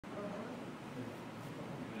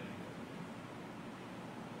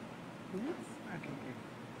Okay.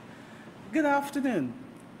 Good afternoon,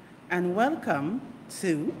 and welcome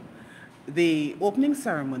to the opening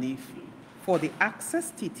ceremony for the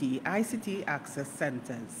AccessTT ICT Access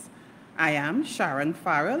Centers. I am Sharon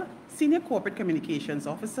Farrell, Senior Corporate Communications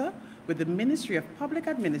Officer with the Ministry of Public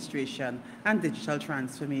Administration and Digital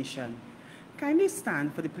Transformation. Kindly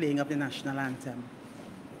stand for the playing of the national anthem.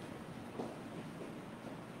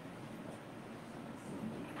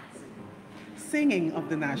 Singing of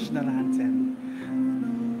the national anthem.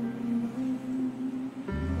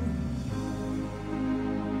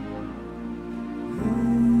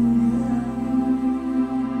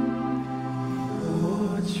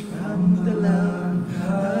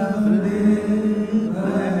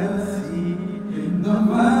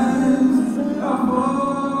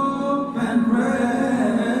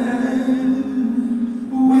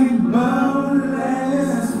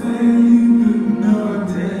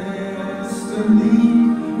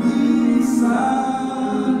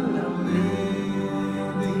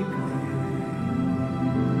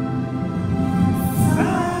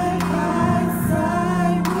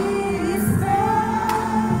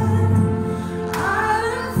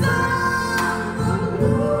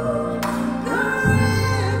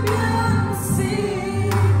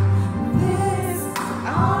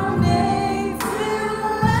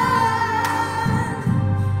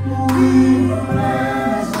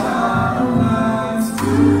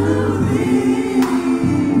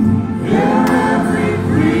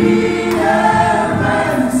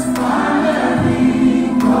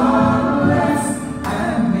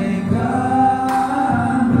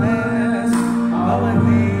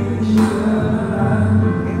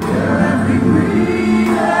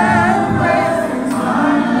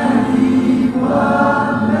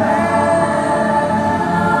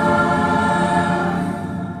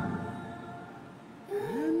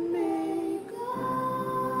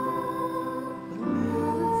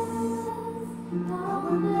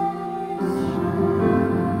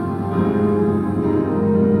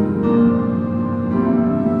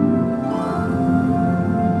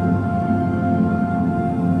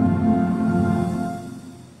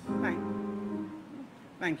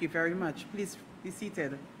 Thank you very much. Please be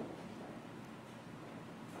seated.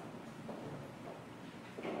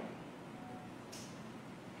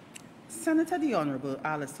 Senator the Honorable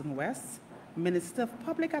Alison West, Minister of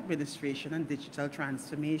Public Administration and Digital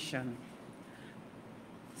Transformation.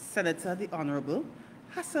 Senator the Honorable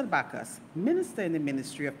Hassel Bacchus, Minister in the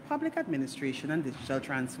Ministry of Public Administration and Digital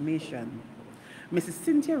Transformation. Mrs.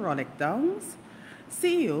 Cynthia Rollick Downs,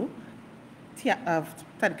 CEO of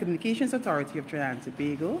Telecommunications Authority of Trinidad and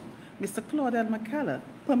Tobago, Mr. Claudel McKellar,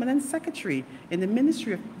 Permanent Secretary in the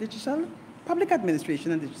Ministry of Public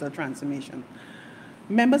Administration and Digital Transformation.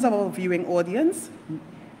 Members of our viewing audience,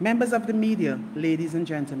 members of the media, ladies and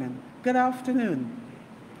gentlemen, good afternoon.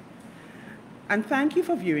 And thank you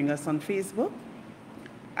for viewing us on Facebook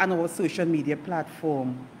and our social media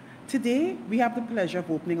platform. Today, we have the pleasure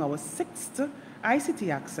of opening our 6th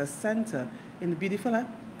ICT Access Center in the beautiful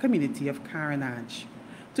community of Carenage.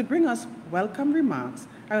 To bring us welcome remarks,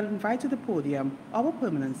 I will invite to the podium our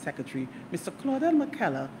Permanent Secretary, Mr. Claudel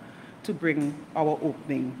McKellar, to bring our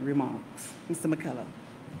opening remarks. Mr. McKellar.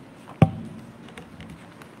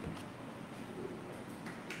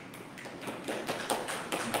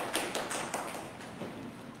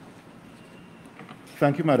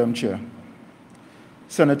 Thank you, Madam Chair.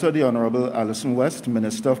 Senator the Honorable Alison West,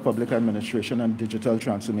 Minister of Public Administration and Digital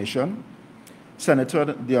Transformation. Senator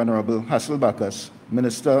the Honorable Hassel Bacchus,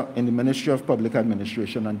 Minister in the Ministry of Public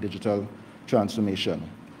Administration and Digital Transformation.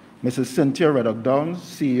 Mrs. Cynthia Reddock Downs,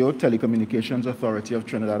 CEO, Telecommunications Authority of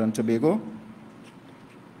Trinidad and Tobago.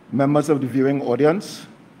 Members of the viewing audience,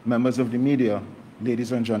 members of the media,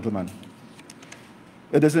 ladies and gentlemen.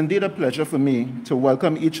 It is indeed a pleasure for me to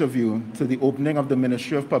welcome each of you to the opening of the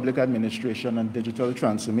Ministry of Public Administration and Digital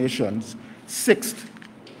Transformation's 6th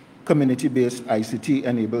community-based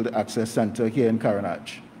ICT-enabled access center here in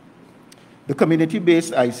Carenage. The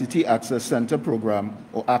community-based ICT Access Center program,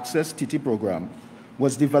 or AccessTT program,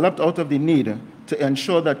 was developed out of the need to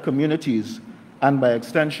ensure that communities, and by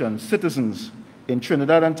extension, citizens in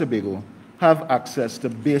Trinidad and Tobago, have access to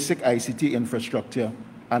basic ICT infrastructure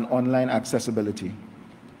and online accessibility.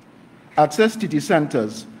 AccessTT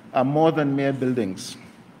centers are more than mere buildings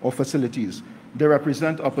or facilities. They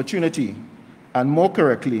represent opportunity, and more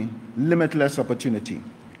correctly, limitless opportunity.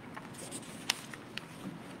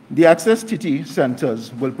 The AccessTT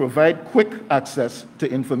centers will provide quick access to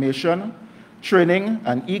information, training,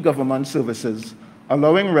 and e-government services,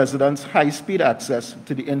 allowing residents high-speed access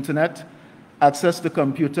to the internet, access to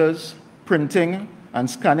computers, printing and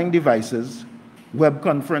scanning devices, web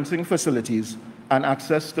conferencing facilities, and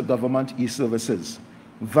access to government e-services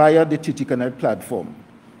via the TT Connect platform,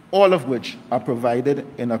 all of which are provided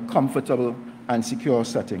in a comfortable and secure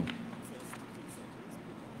setting.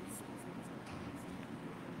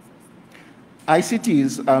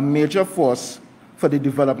 ICTs are a major force for the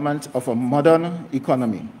development of a modern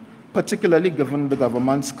economy, particularly given the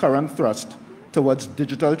government's current thrust towards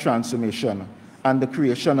digital transformation and the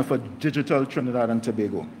creation of a digital Trinidad and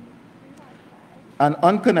Tobago. An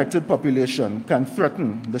unconnected population can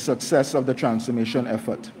threaten the success of the transformation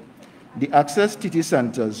effort. The AccessTT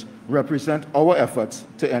centers represent our efforts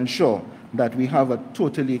to ensure that we have a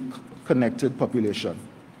totally connected population.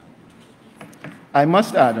 I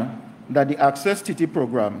must add that the AccessTT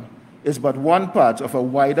program is but one part of a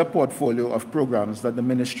wider portfolio of programs that the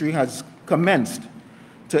ministry has commenced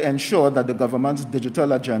to ensure that the government's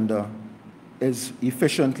digital agenda is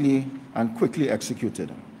efficiently and quickly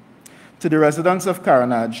executed. To the residents of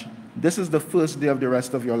Carenage, this is the first day of the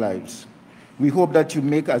rest of your lives. We hope that you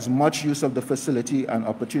make as much use of the facility and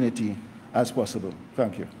opportunity as possible.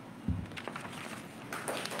 Thank you.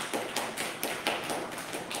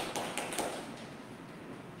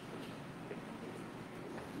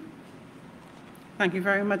 Thank you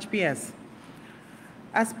very much, PS.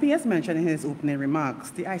 As PS mentioned in his opening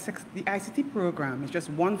remarks, the ICT program is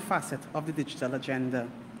just one facet of the digital agenda.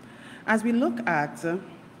 As we look at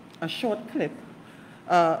a short clip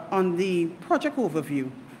on the project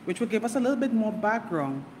overview, which will give us a little bit more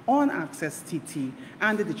background on AccessTT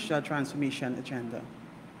and the digital transformation agenda.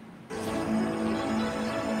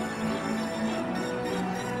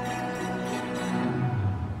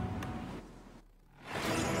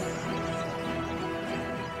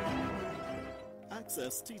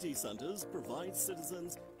 AccessTT centers provide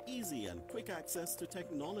citizens easy and quick access to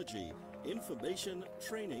technology, information,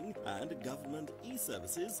 training, and government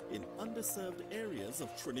e-services in underserved areas of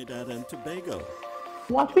Trinidad and Tobago.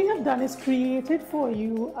 What we have done is created for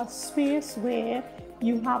you a space where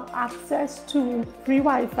you have access to free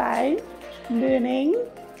Wi-Fi, learning,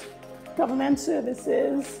 government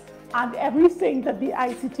services, and everything that the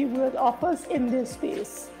ICT world offers in this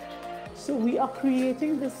space. So we are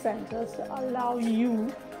creating the centers to allow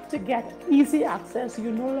you to get easy access.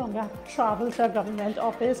 You no longer have to travel to a government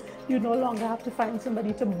office. You no longer have to find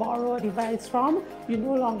somebody to borrow a device from. You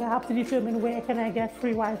no longer have to determine where can I get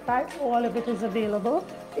free Wi-Fi. All of it is available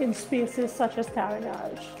in spaces such as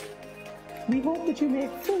Carenage. We hope that you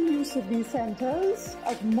make full use of these centers,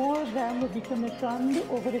 as more of them will be commissioned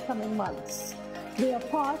over the coming months. They are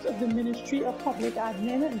part of the Ministry of Public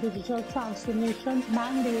Admin and Digital Transformation's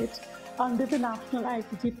mandate under the National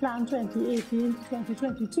ICT Plan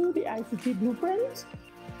 2018-2022, the ICT Blueprint.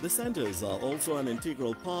 The centers are also an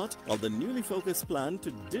integral part of the newly focused plan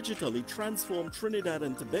to digitally transform Trinidad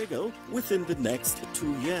and Tobago within the next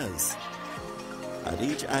 2 years. At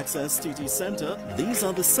each AccessTT center, these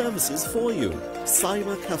are the services for you: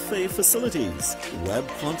 cyber cafe facilities, web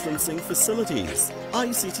conferencing facilities,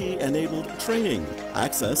 ICT-enabled training,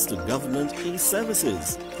 access to government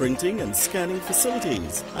e-services, printing and scanning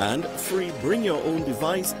facilities, and free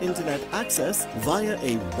bring-your-own-device internet access via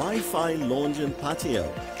a Wi-Fi lounge and patio.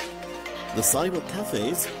 The cyber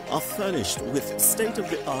cafes are furnished with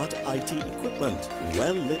state-of-the-art IT equipment,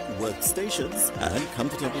 well-lit workstations, and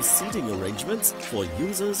comfortable seating arrangements for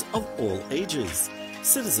users of all ages.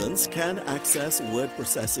 Citizens can access word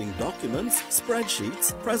processing documents,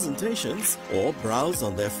 spreadsheets, presentations, or browse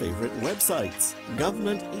on their favorite websites.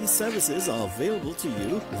 Government e-services are available to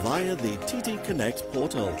you via the TT Connect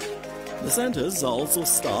portal. The centers are also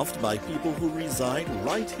staffed by people who reside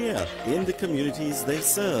right here in the communities they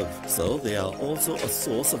serve, so they are also a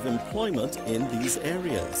source of employment in these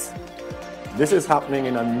areas. This is happening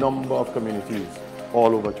in a number of communities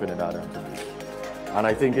all over Trinidad and Tobago. And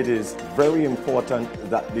I think it is very important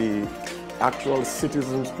that the actual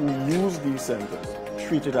citizens who use these centers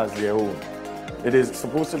treat it as their own. It is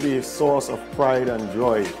supposed to be a source of pride and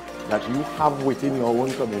joy that you have within your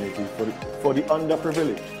own community for the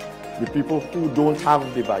underprivileged. The people who don't have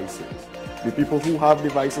devices, the people who have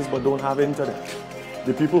devices but don't have internet,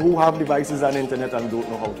 the people who have devices and internet and don't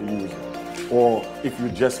know how to use it, or if you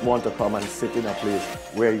just want to come and sit in a place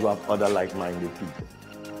where you have other like-minded people.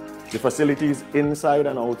 The facilities inside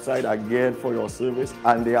and outside are geared for your service,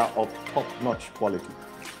 and they are of top-notch quality.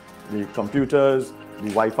 The computers, the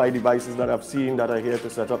Wi-Fi devices that I've seen that are here to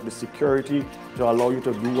set up the security to allow you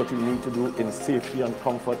to do what you need to do in safety and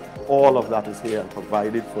comfort, all of that is here and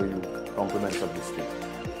provided for you, compliments of the state.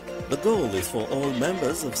 The goal is for all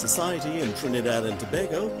members of society in Trinidad and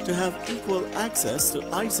Tobago to have equal access to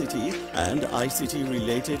ICT and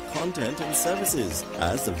ICT-related content and services,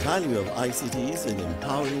 as the value of ICTs in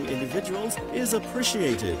empowering individuals is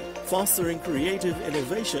appreciated, fostering creative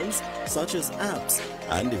innovations such as apps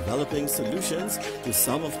and developing solutions to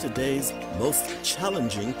some of today's most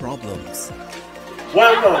challenging problems.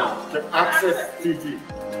 Welcome to AccessTT.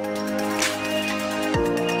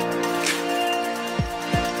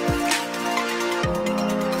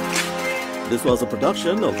 This was a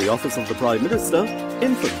production of the Office of the Prime Minister,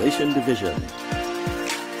 Information Division.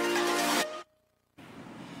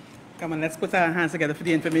 Come on, let's put our hands together for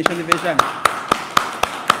the Information Division.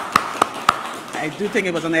 I do think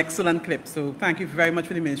it was an excellent clip, so thank you very much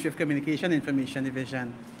for the Ministry of Communication, Information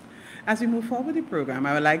Division. As we move forward with the program,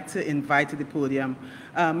 I would like to invite to the podium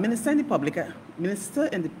Minister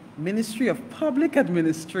in the Ministry of Public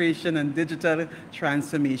Administration and Digital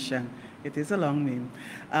Transformation. It is a long name.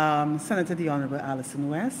 Senator the Honorable Alison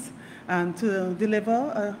West, and to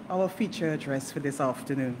deliver our feature address for this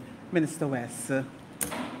afternoon. Minister West.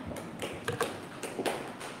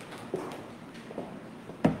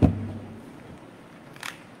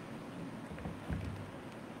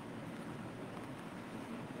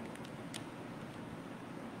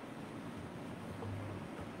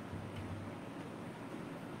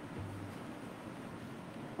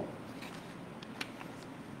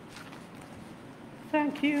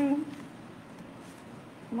 Thank you,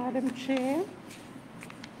 Madam Chair,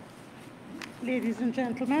 ladies and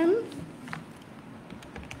gentlemen.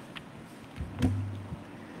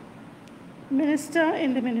 Minister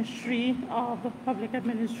in the Ministry of Public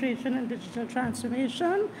Administration and Digital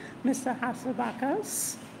Transformation, Mr. Hassel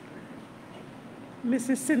Bacchus,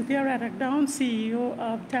 Mrs. Cynthia Reddock-Down, CEO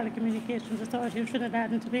of Telecommunications Authority of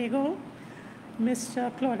Trinidad and Tobago,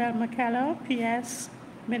 Mr. Claudel McKellar, PS,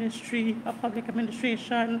 Ministry of Public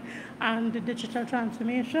Administration and Digital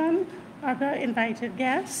Transformation, other invited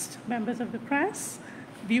guests, members of the press,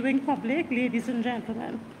 viewing public, ladies and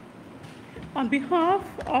gentlemen. On behalf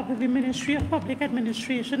of the Ministry of Public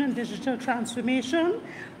Administration and Digital Transformation,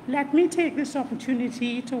 let me take this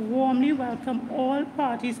opportunity to warmly welcome all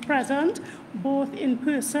parties present, both in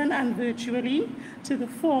person and virtually, to the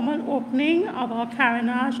formal opening of our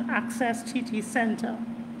Carenage AccessTT Center.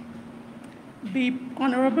 The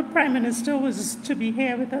Honorable Prime Minister was to be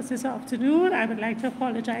here with us this afternoon. I would like to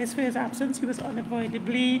apologize for his absence. He was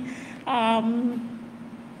unavoidably,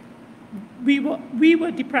 we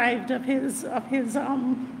were deprived of his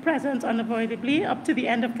presence unavoidably up to the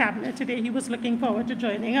end of Cabinet today. He was looking forward to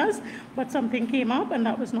joining us, but something came up and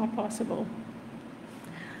that was not possible.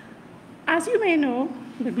 As you may know,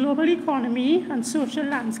 the global economy and social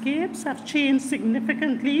landscapes have changed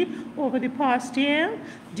significantly over the past year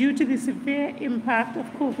due to the severe impact of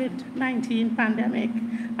COVID-19 pandemic.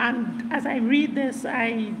 And as I read this,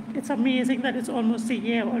 it's amazing that it's almost a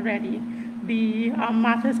year already. The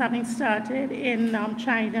matters having started in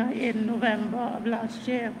China in November of last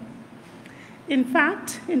year. In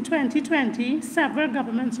fact, in 2020, several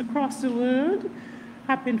governments across the world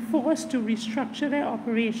have been forced to restructure their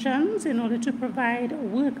operations in order to provide a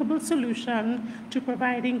workable solution to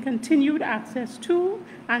providing continued access to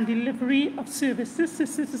and delivery of services to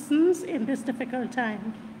citizens in this difficult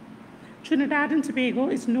time. Trinidad and Tobago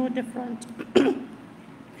is no different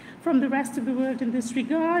from the rest of the world in this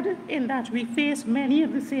regard, in that we face many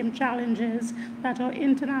of the same challenges that our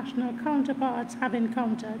international counterparts have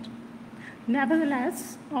encountered.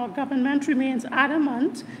 Nevertheless, our government remains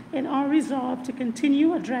adamant in our resolve to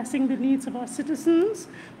continue addressing the needs of our citizens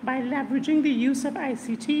by leveraging the use of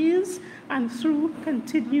ICTs and through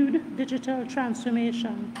continued digital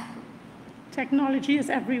transformation. Technology is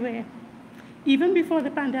everywhere. Even before the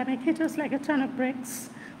pandemic hit us like a ton of bricks,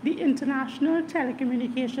 the International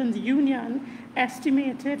Telecommunications Union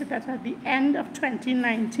estimated that at the end of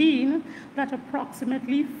 2019, that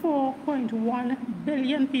approximately 4.1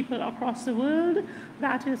 billion people across the world,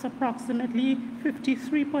 that is approximately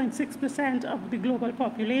 53.6% of the global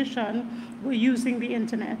population, were using the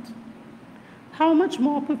internet. How much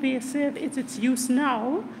more pervasive is its use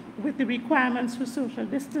now with the requirements for social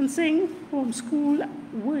distancing, homeschooling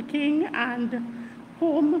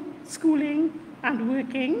and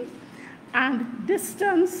working, and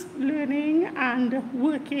distance learning and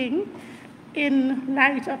working in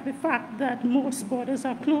light of the fact that most borders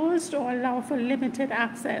are closed or allow for limited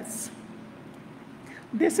access.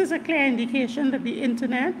 This is a clear indication that the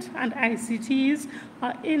internet and ICTs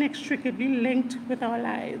are inextricably linked with our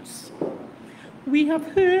lives. We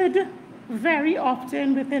have heard very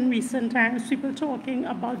often within recent times people talking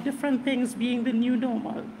about different things being the new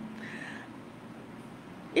normal.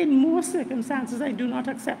 In most circumstances, I do not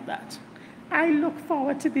accept that. I look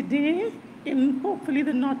forward to the day, in hopefully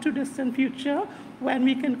the not too distant future, when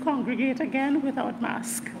we can congregate again without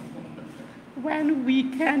mask, when we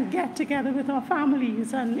can get together with our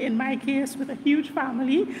families, and in my case, with a huge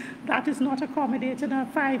family that is not accommodated a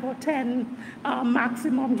 5 or 10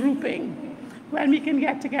 maximum grouping, when we can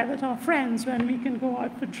get together with our friends, when we can go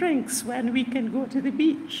out for drinks, when we can go to the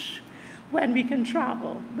beach, when we can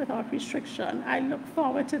travel without restriction. I look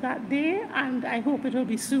forward to that day, and I hope it will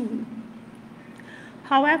be soon.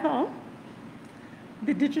 However,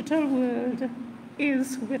 the digital world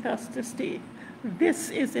is with us to stay. This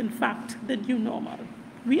is, in fact, the new normal.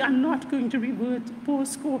 We are not going to revert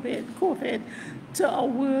post-COVID to a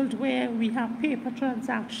world where we have paper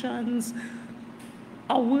transactions,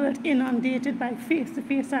 a world inundated by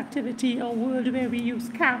face-to-face activity, a world where we use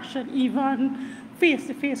cash and even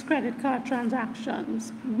face-to-face credit card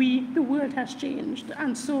transactions. The world has changed,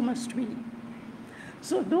 and so must we.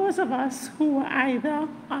 So those of us who are either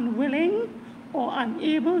unwilling or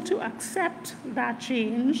unable to accept that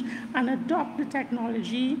change and adopt the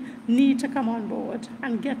technology need to come on board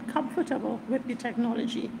and get comfortable with the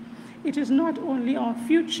technology. It is not only our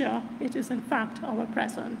future, it is in fact our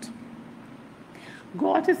present.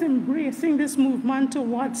 God is embracing this movement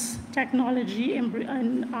towards technology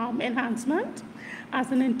enhancement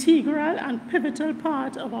as an integral and pivotal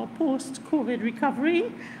part of our post-COVID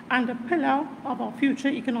recovery and a pillar of our future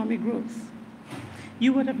economic growth.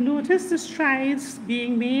 You would have noticed the strides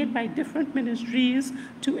being made by different ministries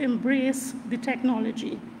to embrace the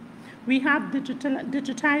technology. We have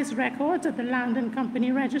digitized records at the Land and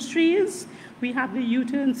Company registries. We have the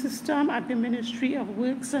U-turn system at the Ministry of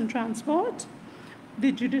Works and Transport.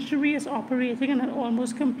 The judiciary is operating in an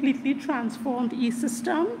almost completely transformed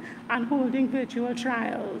e-system and holding virtual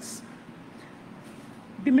trials.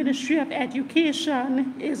 The Ministry of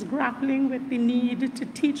Education is grappling with the need to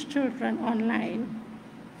teach children online.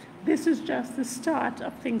 This is just the start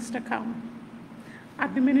of things to come.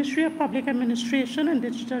 At the Ministry of Public Administration and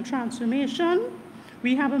Digital Transformation,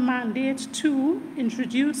 we have a mandate to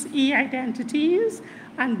introduce e-identities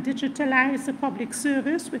and digitalize the public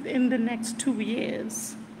service within the next 2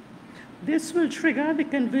 years. This will trigger the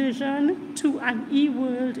conversion to an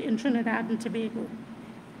e-world in Trinidad and Tobago.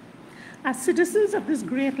 As citizens of this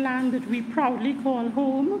great land that we proudly call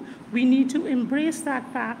home, we need to embrace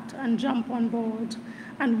that fact and jump on board.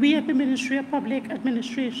 And we at the Ministry of Public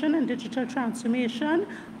Administration and Digital Transformation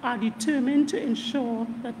are determined to ensure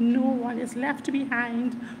that no one is left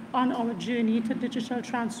behind on our journey to digital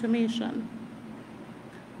transformation.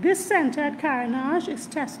 This center at Carenage is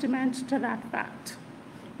testament to that fact.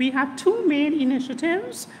 We have 2 main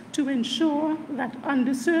initiatives to ensure that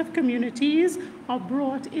underserved communities are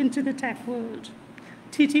brought into the tech world: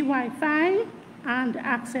 TT Wi-Fi and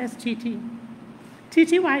AccessTT.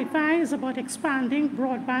 TT Wi-Fi is about expanding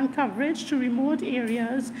broadband coverage to remote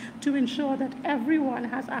areas to ensure that everyone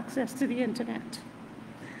has access to the internet.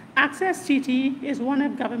 AccessTT is one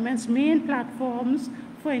of government's main platforms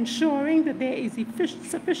for ensuring that there is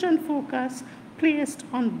sufficient focus placed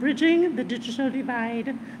on bridging the digital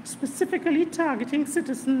divide, specifically targeting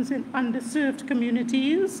citizens in underserved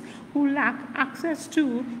communities who lack access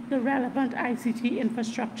to the relevant ICT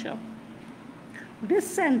infrastructure. This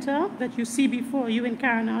center that you see before you in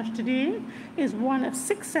Carenage today is one of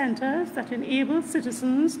 6 centers that enable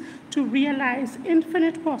citizens to realize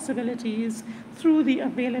infinite possibilities through the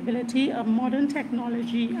availability of modern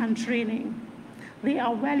technology and training. They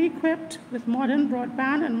are well equipped with modern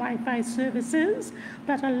broadband and Wi-Fi services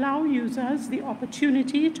that allow users the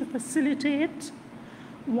opportunity to facilitate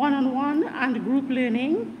one-on-one and group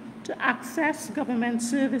learning, to access government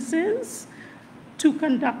services, to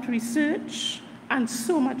conduct research, and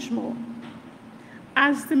so much more.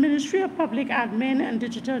 As the Ministry of Public Admin and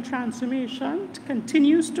Digital Transformation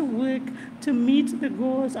continues to work to meet the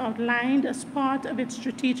goals outlined as part of its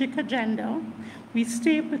strategic agenda, we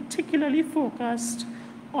stay particularly focused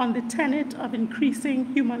on the tenet of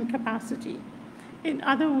increasing human capacity. In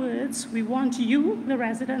other words, we want you, the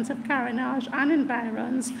residents of Carenage and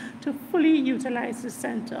environs, to fully utilize this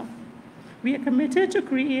center. We are committed to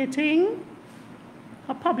creating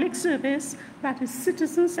a public service that is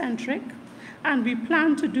citizen-centric, and we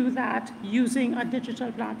plan to do that using a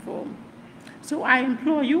digital platform. So I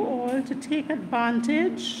implore you all to take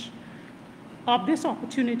advantage of this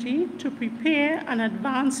opportunity to prepare and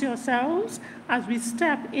advance yourselves as we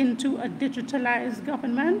step into a digitalized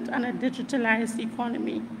government and a digitalized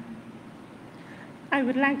economy. I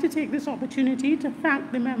would like to take this opportunity to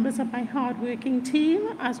thank the members of my hardworking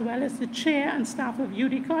team, as well as the chair and staff of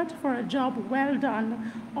UDCOT for a job well done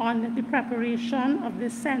on the preparation of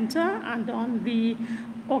this center and on the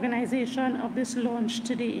organization of this launch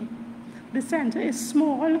today. The center is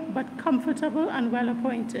small but comfortable and well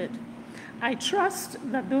appointed. I trust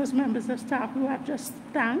that those members of staff who I've just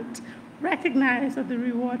thanked recognize that the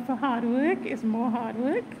reward for hard work is more hard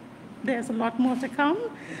work. There's a lot more to come.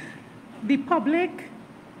 The public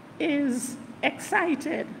is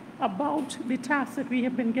excited about the tasks that we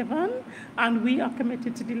have been given, and we are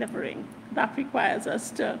committed to delivering. That requires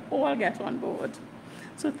us to all get on board.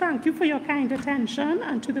 So thank you for your kind attention,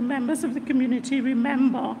 and to the members of the community,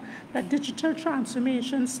 remember that digital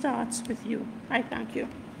transformation starts with you. I thank you.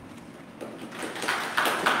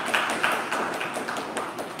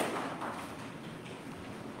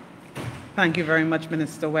 Thank you very much,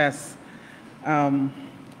 Minister West.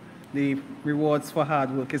 The rewards for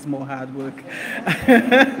hard work is more hard work.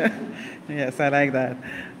 Yes, I like that.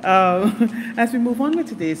 As we move on with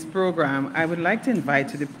today's program, I would like to invite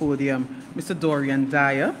to the podium Mr. Dorian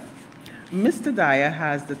Dyer. Mr. Dyer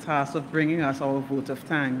has the task of bringing us our vote of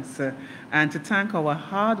thanks and to thank our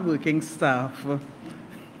hard-working staff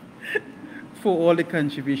for all the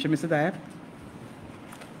contribution. Mr. Dyer.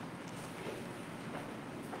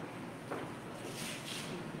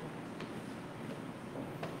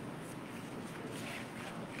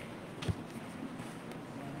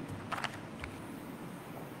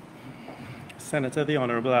 Senator the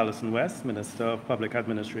Honorable Alison West, Minister of Public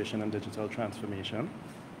Administration and Digital Transformation.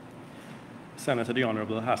 Senator the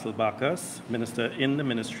Honorable Hassel Bacchus, Minister in the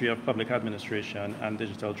Ministry of Public Administration and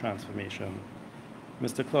Digital Transformation.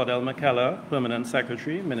 Mr. Claudel McKellar, Permanent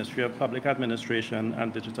Secretary, Ministry of Public Administration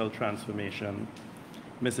and Digital Transformation.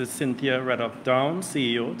 Mrs. Cynthia Reddock-Down,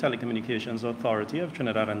 CEO, Telecommunications Authority of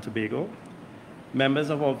Trinidad and Tobago. Members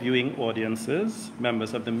of our viewing audiences,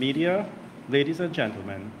 members of the media, ladies and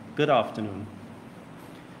gentlemen, good afternoon.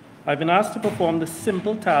 I've been asked to perform the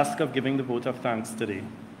simple task of giving the vote of thanks today.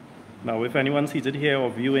 Now, if anyone seated here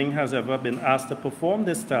or viewing has ever been asked to perform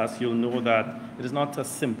this task, you'll know that it is not a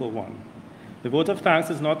simple one. The vote of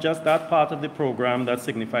thanks is not just that part of the program that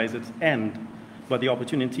signifies its end, but the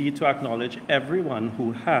opportunity to acknowledge everyone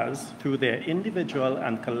who has, through their individual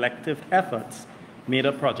and collective efforts, made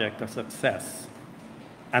a project a success.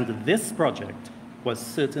 And this project was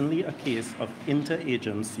certainly a case of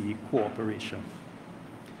interagency cooperation.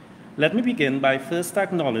 Let me begin by first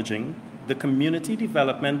acknowledging the Community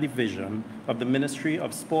Development Division of the Ministry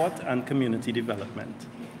of Sport and Community Development.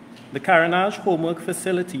 The Carenage Homework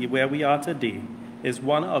Facility where we are today is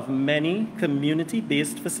one of many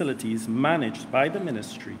community-based facilities managed by the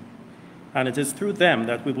ministry, and it is through them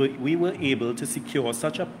that we were able to secure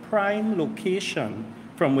such a prime location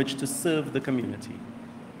from which to serve the community.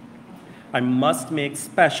 I must make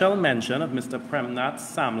special mention of Mr. Premnath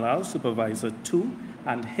Samlal, Supervisor 2,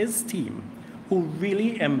 and his team, who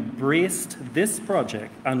really embraced this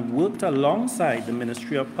project and worked alongside the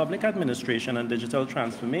Ministry of Public Administration and Digital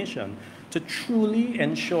Transformation to truly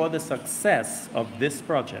ensure the success of this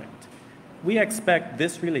project. We expect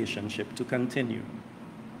this relationship to continue.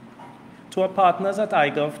 To our partners at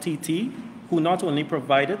AccessTT, who not only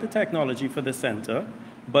provided the technology for the center,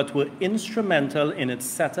 but were instrumental in its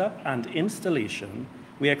setup and installation,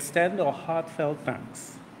 we extend our heartfelt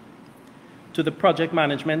thanks. To the project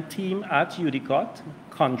management team at UDCOT,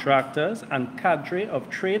 contractors and cadre of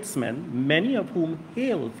tradesmen, many of whom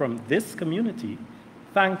hail from this community,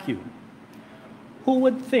 thank you. Who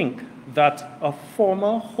would think that a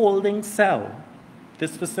former holding cell,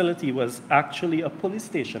 this facility was actually a police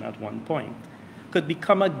station at one point, could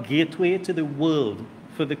become a gateway to the world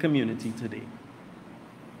for the community today?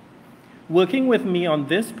 Working with me on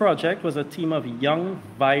this project was a team of young,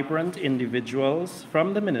 vibrant individuals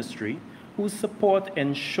from the ministry whose support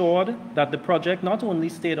ensured that the project not only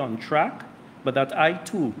stayed on track, but that I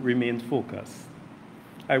too remained focused.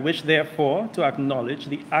 I wish, therefore, to acknowledge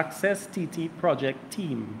the AccessTT project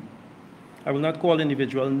team. I will not call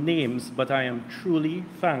individual names, but I am truly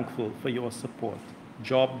thankful for your support.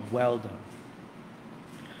 Job well done.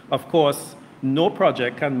 Of course, no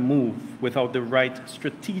project can move without the right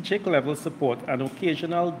strategic level support and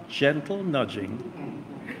occasional gentle nudging.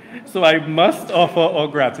 So I must offer our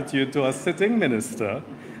gratitude to our sitting minister,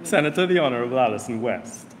 Senator the Honorable Alison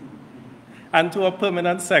West. And to our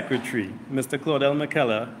permanent secretary, Mr. Claudel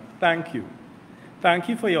McKellar, thank you. Thank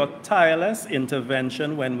you for your tireless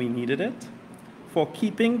intervention when we needed it, for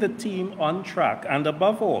keeping the team on track, and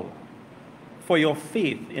above all, for your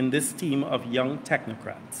faith in this team of young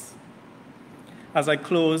technocrats. As I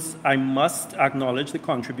close, I must acknowledge the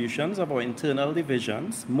contributions of our internal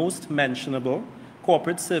divisions, most mentionable: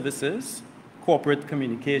 corporate services, corporate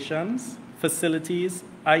communications, facilities,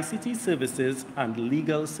 ICT services, and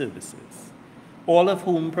legal services, all of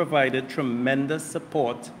whom provided tremendous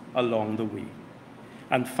support along the way.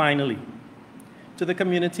 And finally, to the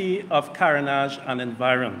community of Carenage and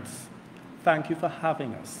environs, thank you for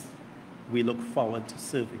having us. We look forward to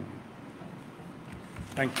serving you.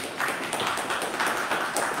 Thank you.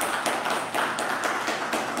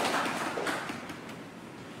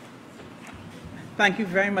 Thank you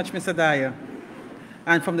very much, Mr. Dyer.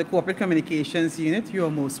 And from the Corporate Communications Unit, you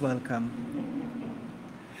are most welcome.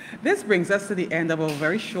 This brings us to the end of our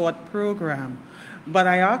very short program, but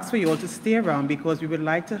I ask for you all to stay around because we would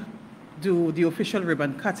like to do the official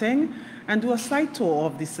ribbon cutting and do a slight tour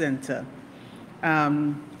of the center.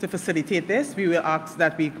 To facilitate this, we will ask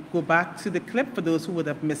that we go back to the clip for those who would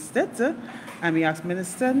have missed it, and we ask the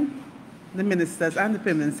ministers and the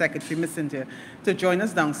Permanent Secretary, Ms. Cynthia, to join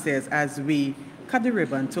us downstairs as we cut the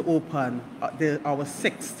ribbon to open our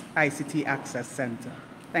 6th ICT Access Center.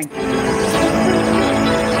 Thank you.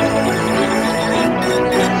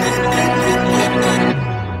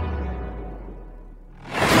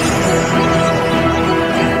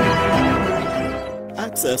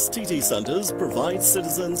 AccessTT centers provide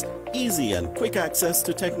citizens easy and quick access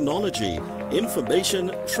to technology,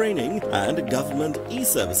 information, training, and government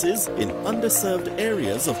e-services in underserved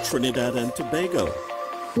areas of Trinidad and Tobago.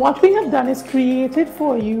 What we have done is created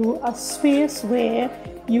for you a space where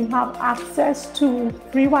you have access to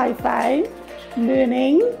free Wi-Fi,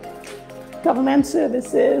 learning, government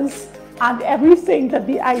services, and everything that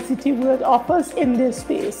the ICT world offers in this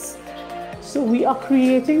space. So we are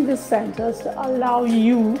creating these centers to allow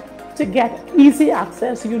you to get easy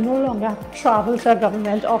access. You no longer have to travel to a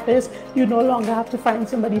government office. You no longer have to find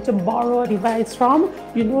somebody to borrow a device from.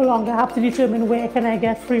 You no longer have to determine where can I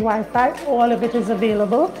get free Wi-Fi. All of it is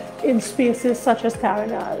available in spaces such as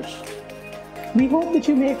Carenage. We hope that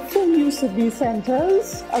you make full use of these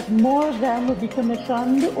centers, as more of them will be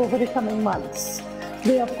commissioned over the coming months.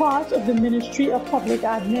 They are part of the Ministry of Public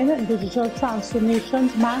Admin and Digital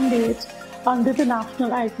Transformation's mandate under the National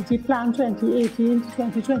ICT Plan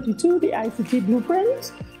 2018-2022, the ICT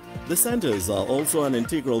Blueprint. The centers are also an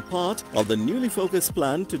integral part of the newly focused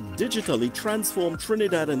plan to digitally transform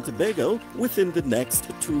Trinidad and Tobago within the next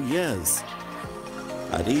 2 years.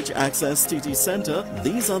 At each AccessTT center,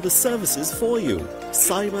 these are the services for you: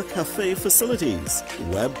 cyber cafe facilities,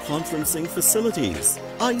 web conferencing facilities,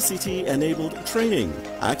 ICT-enabled training,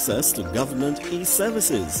 access to government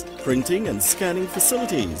e-services, printing and scanning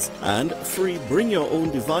facilities, and free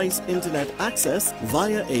bring-your-own-device internet access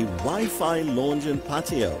via a Wi-Fi lounge and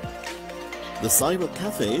patio. The cyber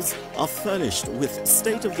cafes are furnished with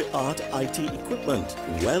state-of-the-art IT equipment,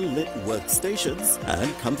 well-lit workstations,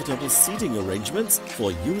 and comfortable seating arrangements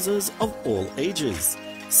for users of all ages.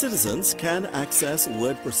 Citizens can access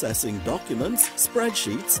word processing documents,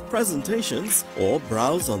 spreadsheets, presentations, or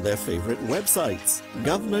browse on their favorite websites.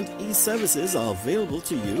 Government e-services are available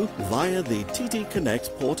to you via the TT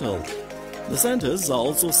Connect portal. The centers are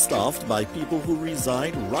also staffed by people who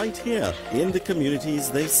reside right here in the communities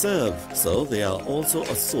they serve, so they are also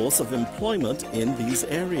a source of employment in these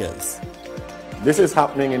areas. This is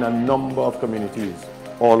happening in a number of communities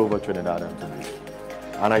all over Trinidad and Tobago.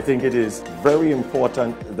 And I think it is very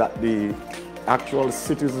important that the actual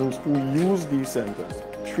citizens who use these centers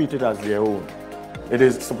treat it as their own. It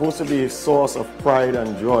is supposed to be a source of pride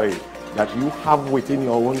and joy that you have within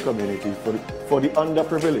your own community for the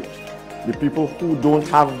underprivileged. The people who don't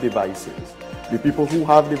have devices, the people who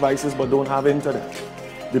have devices but don't have internet,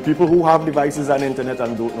 the people who have devices and internet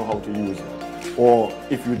and don't know how to use it, or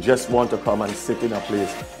if you just want to come and sit in a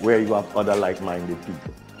place where you have other like-minded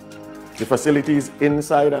people. The facilities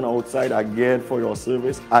inside and outside are geared for your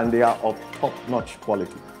service, and they are of top-notch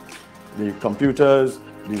quality. The computers,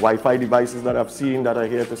 the Wi-Fi devices that I've seen that are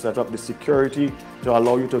here to set up the security to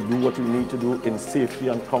allow you to do what you need to do in safety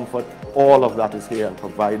and comfort, all of that is here and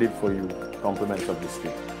provided for you, compliments of the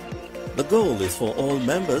state. The goal is for all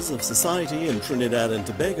members of society in Trinidad and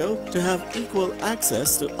Tobago to have equal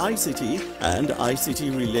access to ICT and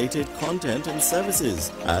ICT-related content and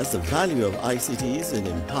services, as the value of ICTs in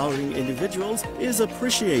empowering individuals is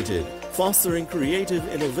appreciated, fostering creative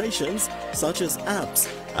innovations such as apps,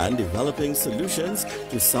 and developing solutions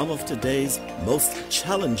to some of today's most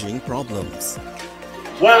challenging problems.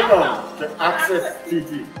 Welcome to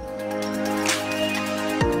AccessTT.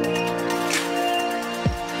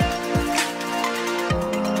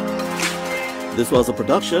 This was a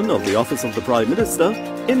production of the Office of the Prime Minister,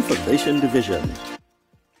 Information Division.